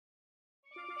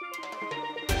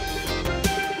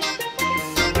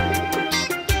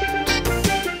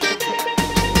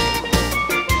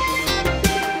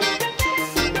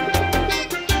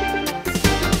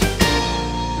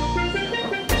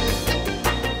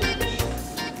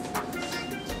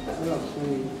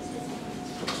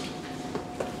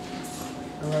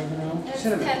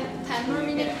10 more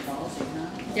minutes.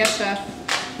 Yes, chef.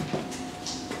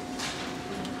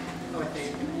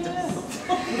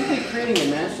 Creating a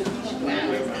massive.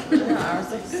 Ours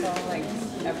looks so like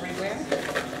everywhere.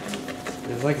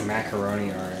 There's like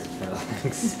macaroni art for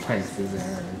like spices and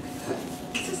everything.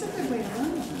 This is a good way to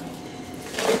learn about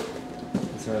it.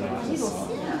 Is there lots of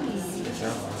sauce? Is there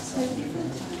lots of sauce?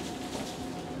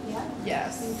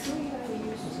 Yes.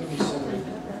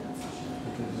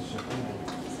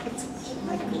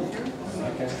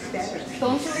 Okay.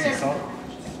 Don't forget to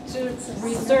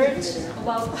research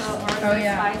about the organ Oh,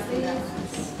 yeah. spices.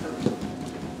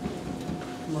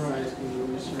 Mariah's gonna do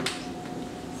research.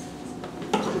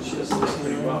 She does this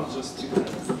pretty well, just to kind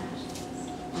of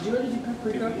Did you already do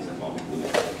paprika? these involved. Okay.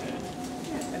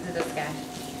 Look at this guy.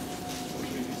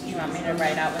 You want me to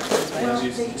write out what this Well,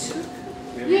 was? they took.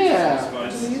 We Yeah. have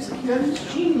spice. That's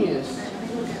genius.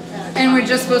 And we're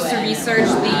just supposed to research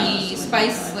the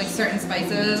spice, like certain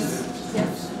spices.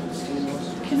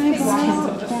 Can I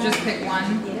borrow Just pick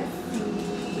one.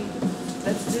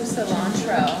 Let's do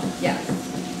cilantro. Yes.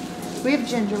 We have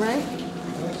ginger, right?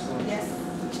 Yes.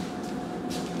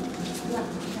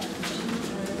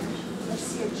 Let's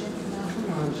see a ginger now.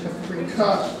 Come on, paprika.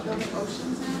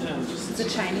 Yeah, just It's a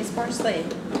Chinese parsley.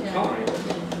 coloring.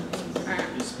 Alright.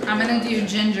 I'm gonna do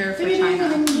ginger for China.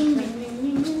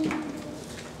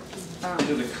 Do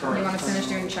the You current. wanna finish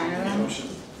doing China then? Motion.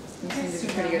 You seem to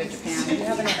be pretty good at Do you Japan.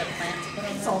 have another plant to put on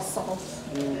It's there? all salt.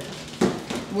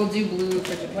 We'll do blue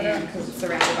for Japan because it's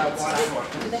surrounded by water.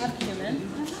 Do they have cumin?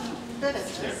 Good at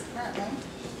this, right? I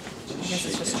guess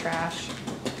it's just trash.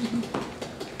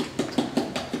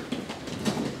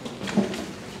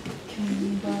 Can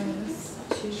you buy this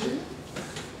too?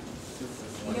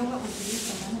 You know what we could use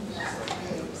the lemongrass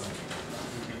leaves?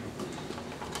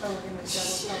 Oh, we're gonna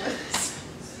double colors.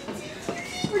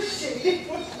 We're shading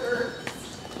with her.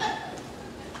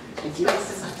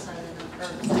 Spices, I'm sorry, they're not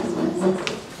herbs.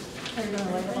 Are you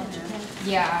gonna write a bunch of things?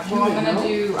 Yeah, well,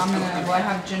 well, I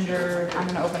have ginger, I'm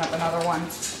gonna open up another one.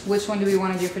 Which one do we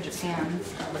wanna do for Japan? Do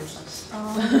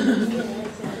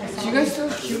you guys still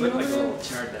You shoot look over like a there? little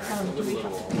pterodactyl with a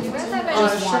little. Do you guys have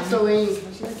Just any, one.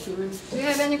 do you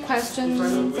have any questions? We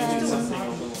need um, something a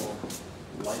little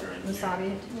lighter in here. Wasabi?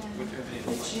 Would you have any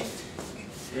light?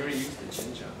 We already used the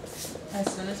ginger. As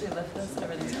soon as we lift this,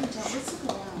 everything's Let's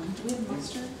look around. Do we have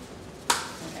mustard?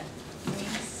 okay.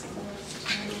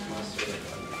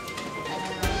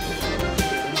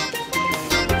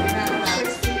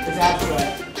 It's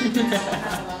abstract.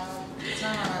 It's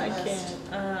not on I our list.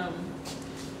 can't.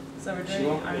 So we're She doing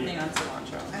won't our be- thing on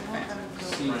cilantro. I don't have a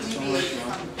See, go. it's so Maybe much it's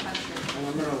fun. from the country. And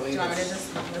I'm gonna Do lay you want me to this. just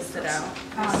list it out?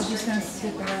 I'm just gonna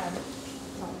skip ahead.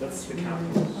 That's the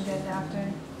capital. I'll get it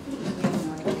after. We have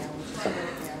no idea. We'll just put it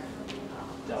there.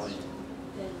 Deli.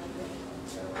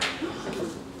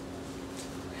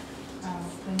 Oh,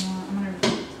 then I'm gonna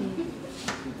repeat.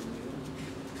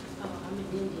 I'm in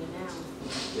India now.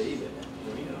 David.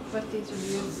 Marino. What did you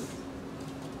use?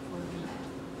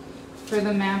 For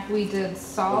the map, we did But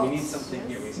salt, we need something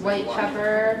here. We need some white light.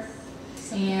 pepper,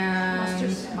 and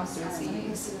mustard Let me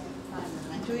seeds. see if I can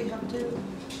find them. Do we have to?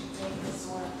 Make this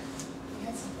work. We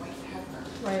had some white pepper.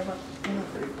 Right, what,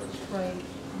 Pretty close. right,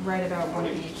 Right about one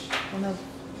of each. one of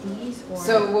these or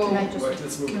So we'll- can I Wait, let's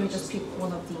just, move can we this. just pick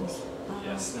one of these?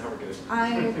 Yes, now we're good.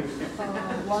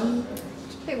 One,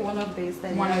 pick one of these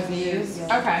then. One of these.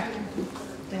 Yeah. Okay.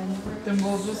 Then, Then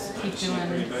we'll just keep Bring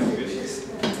doing. back the goodies.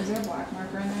 Is there a black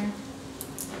marker in there?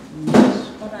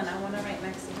 Hold on, I want to write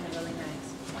Mexican really nice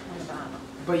on the bottom.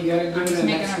 But you gotta do I'm it just in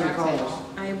making a Mexican colors. rectangle.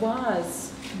 I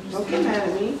was. Don't get mad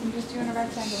at me. I'm just doing a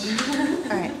rectangle.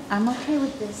 All right, I'm okay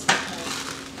with this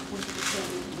because we can say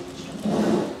we can use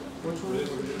Which one?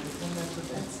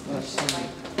 Let's see.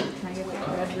 Can I get that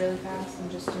red really fast? I'm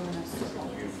just doing a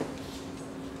circle.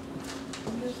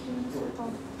 I'm just doing a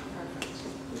circle.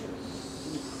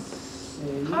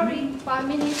 Hurry, 5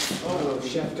 minutes. Oh,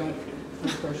 chef, don't,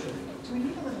 no pressure. Do we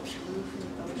need a little blue for the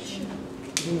ocean?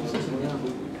 You know something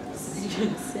else. She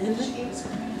eats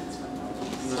grants from the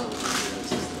ocean. No, it's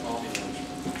just all the orange.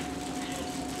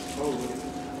 Oh, look at that.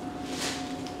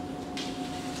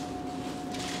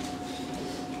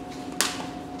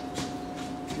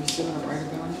 You still not write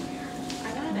it down?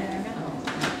 I got it, I got Oh,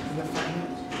 you have 5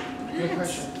 minutes? No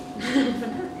pressure.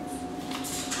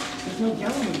 There's no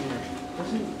yellow in there.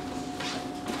 Doesn't.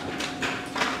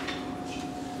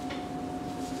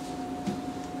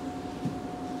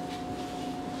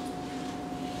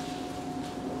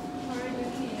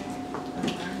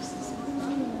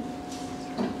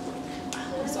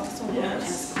 There's also one Yes.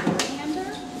 as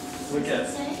coriander. Look at.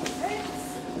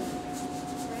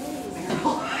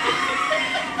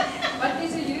 What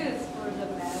did you use for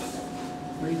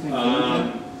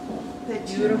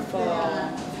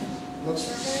beautiful. Looks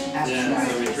Yeah, so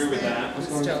abstract. we drew with that. Let's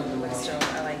go into Still, the but still,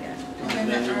 I like it. And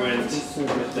then we went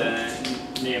with the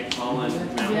Neapolitan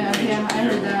mountain Yeah, range yeah, I here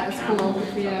heard with that. the It's camel cool.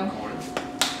 in the Yeah. corner.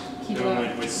 Keep Then it we up.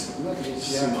 went with Look at this,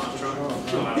 Sumatra. yeah.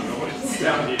 Oh, I don't know what it's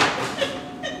down here.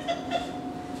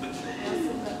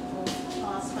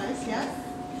 Allspice, yes.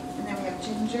 And then we have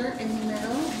ginger in the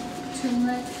middle,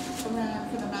 turmeric for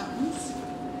the mountains.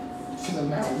 To the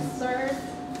mountain. Third,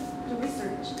 the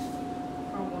research.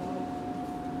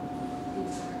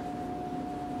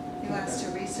 You want us to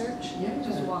research? Yeah.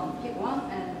 Just one, pick one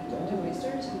and do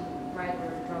research and write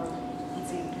or draw. Let's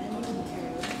see.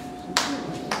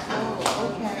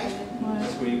 Oh, okay.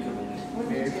 That's where you come in. What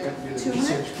do we Maybe we have to do the Turmeric?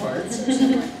 research part. It's a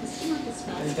turmeric. This turmeric is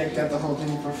They fast. decked out the whole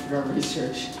thing for our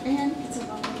research. And it's a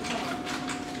lovely color.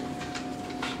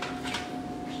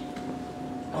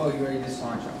 Oh, you already did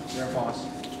cilantro. You're a boss.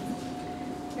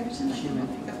 Every time I come up,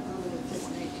 pick up Lily, it takes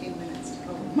me 18 minutes to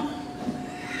go.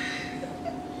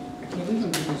 I can't believe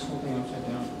I'm doing this whole thing upside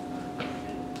down.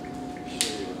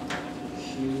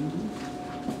 Q.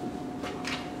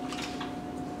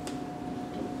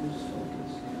 Focus,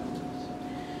 focus.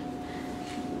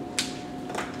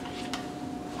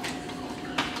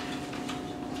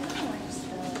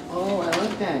 Oh, I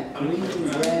like that. Green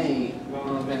and gray.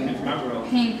 Well, then it's Marrow.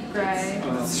 Pink, gray.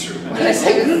 Oh, that's true. I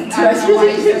don't know why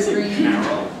you said green.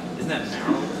 Marrow? Isn't that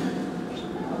marrow?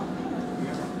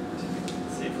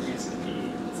 Say for me it's an E.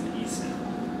 It's an E sound.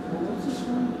 Well, what's this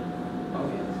one? Oh,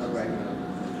 yeah, oregano.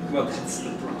 Well, that's the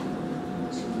problem.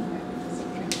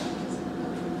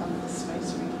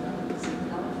 Spice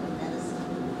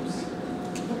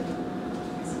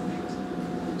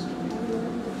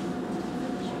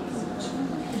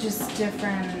Just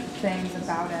different things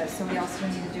about it. So we also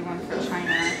need to do one for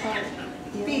China.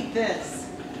 Beat this.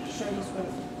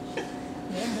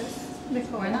 Yeah.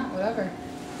 Nicole. Why not? Whatever.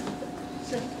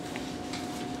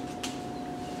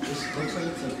 This looks like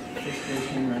it's a fifth grade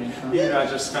handwriting. Huh? Yeah, I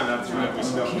just found out tonight we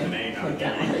spelled with an A, not a Put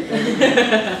that K.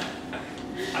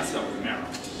 right. I spelled with marrow.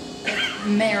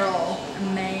 Meryl. I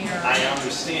Mayor.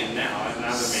 understand now, and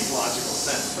now that makes logical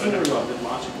sense, but I never loved it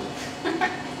logically.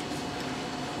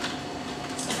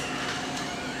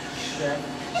 Chef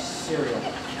cereal.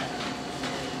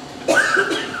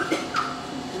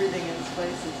 Breathing in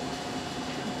places.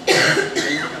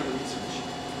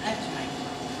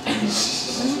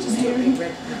 I'm trying.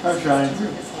 I'm trying to.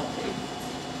 It's healthy.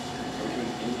 Are we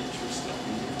doing Indian true stuff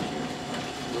in here?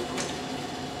 Real quick.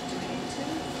 Do we need to?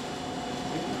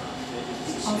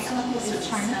 Also, is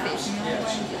China facing the right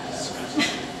way? Yes.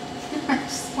 I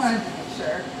just wanted to make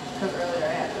sure, because earlier I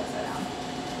had it upside down.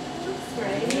 Looks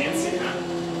great. Fancy, huh?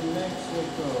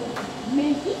 Mexico.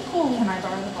 Mexico. Can I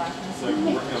borrow the black one? So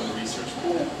we're working on the research.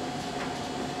 Right?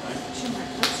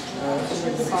 Turmeric, let's draw. Let's look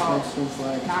at the Salt. Mexican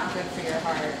flag. Not good for your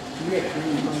heart. You get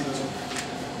green hunger.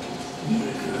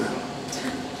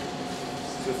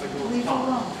 So it's like a little Leave it pond.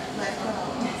 alone, let it go,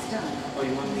 it's done. Oh,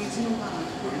 you want Leave these? it alone.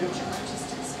 What are we doing? Your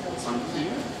artistic skills. On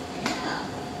here?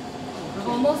 Yeah.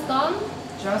 Almost done?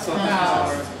 Just So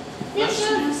about. Yes,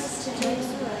 chef.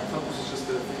 focus is just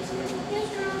the things that are. Yes,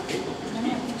 girl. No,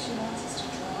 I think she wants us to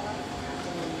draw.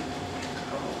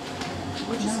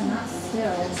 Which is No, not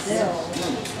still. Still.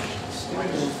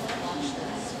 Watch this.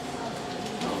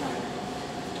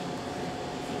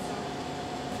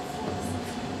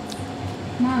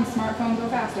 Come on, smartphone, go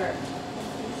faster.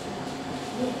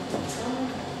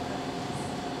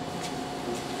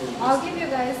 I'll give you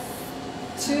guys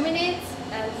 2 minutes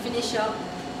and finish up.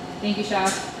 Thank you,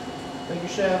 chef. Thank you,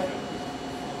 chef.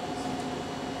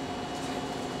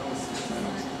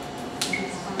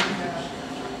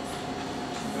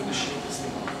 But the shape is the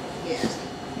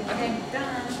Yeah. Okay,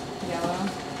 done. Yellow.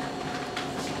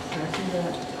 Can I see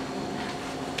that?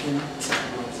 Yeah. It's a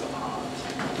hot.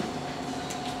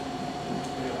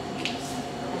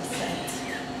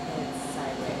 It's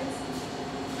sideways.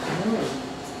 No.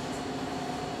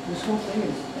 This whole thing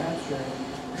is abstract.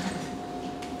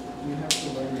 You have to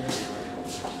learn it.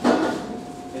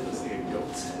 It looks like a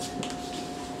goat's head.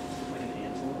 Like an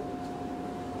antelope.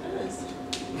 It is.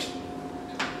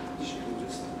 Shoot,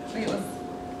 just. Wait,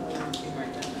 what's, you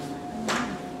marked that down.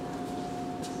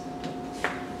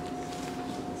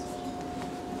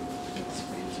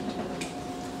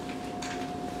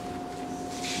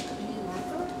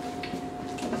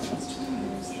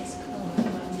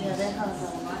 Yeah, that has a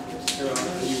lot. Here,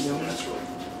 I'll use natural.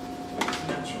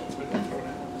 Natural, with the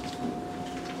pronoun.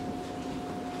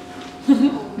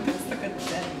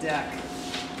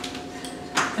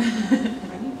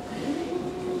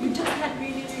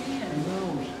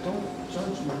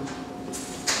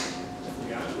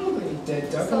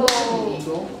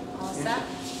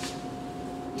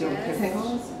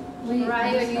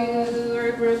 Why are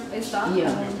your group is that?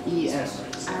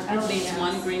 ES. Our group needs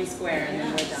one green square and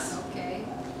then we're done. Okay.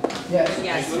 Yes.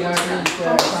 Yes, we we're are done.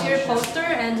 good, Post your poster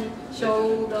and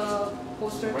show the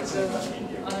poster to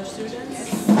the other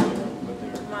students.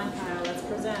 Come on, Kyle, let's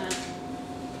present.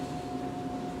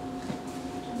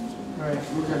 Alright,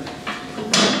 we're good.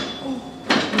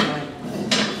 Alright.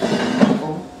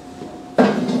 Oh.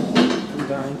 I'm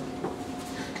dying.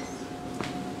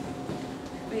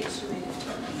 Wait, she made it.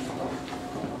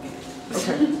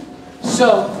 Okay.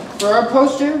 So, for our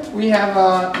poster, we have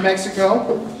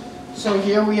Mexico. So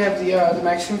here we have the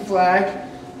Mexican flag,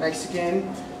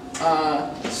 Mexican.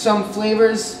 Some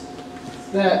flavors,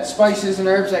 that spices and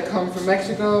herbs that come from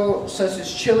Mexico, such as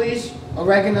chilies,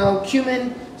 oregano,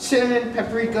 cumin, cinnamon,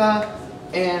 paprika,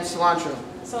 and cilantro.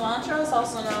 Cilantro is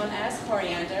also known as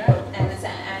coriander, and it's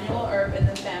an annual herb in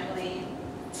the family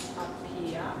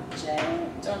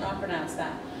Apiaceae. Don't know how to pronounce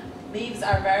that. Leaves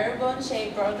are variable in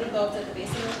shape, broadly lobed at the base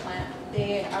of the plant.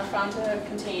 They are found to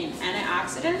contain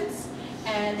antioxidants,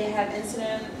 and they have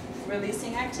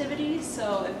insulin-releasing activities.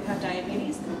 So if you have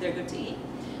diabetes, they're good to eat.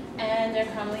 And they're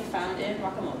commonly found in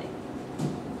guacamole.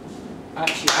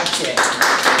 Achi.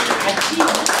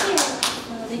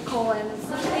 Nicole and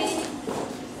Sophie.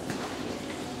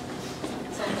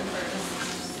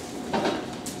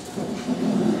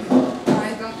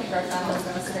 I don't think our family is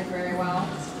gonna stick very well.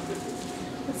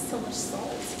 That's so much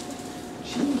salt.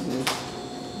 Jesus.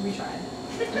 We tried.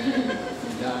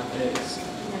 Diabetes.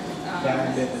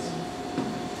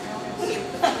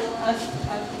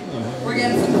 We're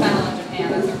getting some fennel in Japan,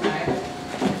 that's okay.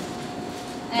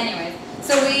 Anyway,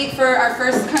 so for our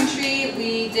first country,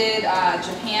 we did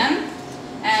Japan.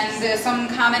 And some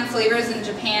common flavors in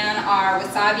Japan are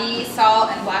wasabi,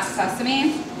 salt, and black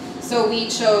sesame. So we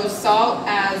chose salt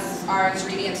as our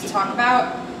ingredient to talk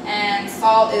about. And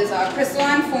salt is a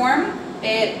crystalline form.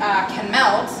 It can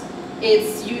melt.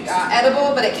 It's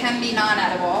edible, but it can be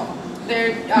non-edible.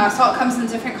 Salt comes in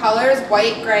different colors,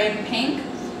 white, gray, and pink.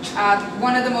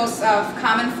 One of the most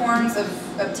common forms of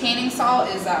obtaining salt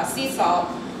is sea salt.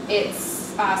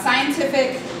 Its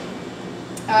scientific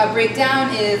breakdown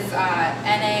is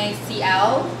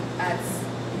NaCl. That's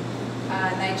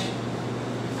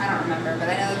I don't remember, but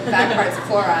I know that part's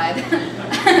chloride.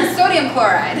 Sodium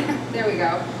chloride. There we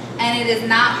go. And it is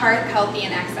not heart healthy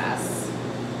in excess.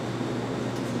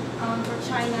 For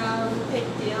China, pig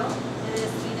deal, it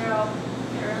is either a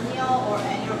perennial or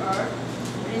annual herb.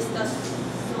 It is the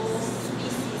sole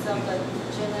species of the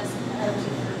genus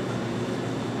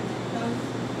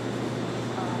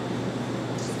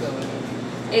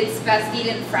It's best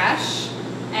eaten fresh,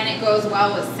 and it goes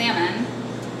well with salmon.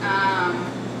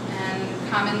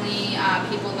 And commonly,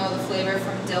 people know the flavor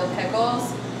from dill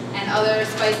pickles, and other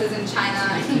spices in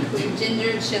China include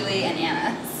ginger, chili, and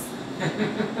anise.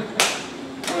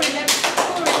 Who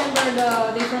remember the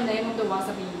different name of the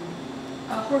wasabi?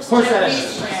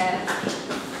 Horseradish. Red.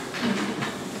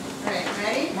 Right,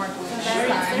 ready? More delicious Berry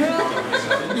time. cereal?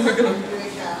 Here we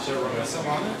go. Should I run some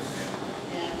on it?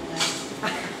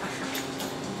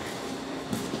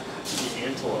 The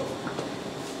antelope.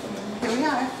 Here we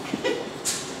are.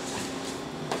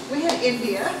 We had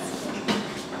India.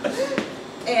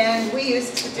 And we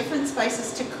used the different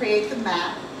spices to create the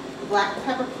map. The black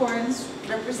peppercorns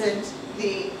represent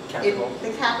the capital,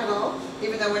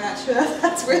 even though we're not sure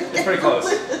that's where It's pretty close.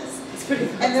 It's pretty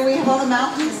close. And then we have all the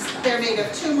mountains. They're made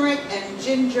of turmeric and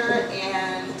ginger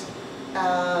and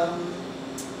I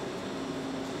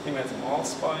think that's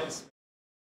allspice.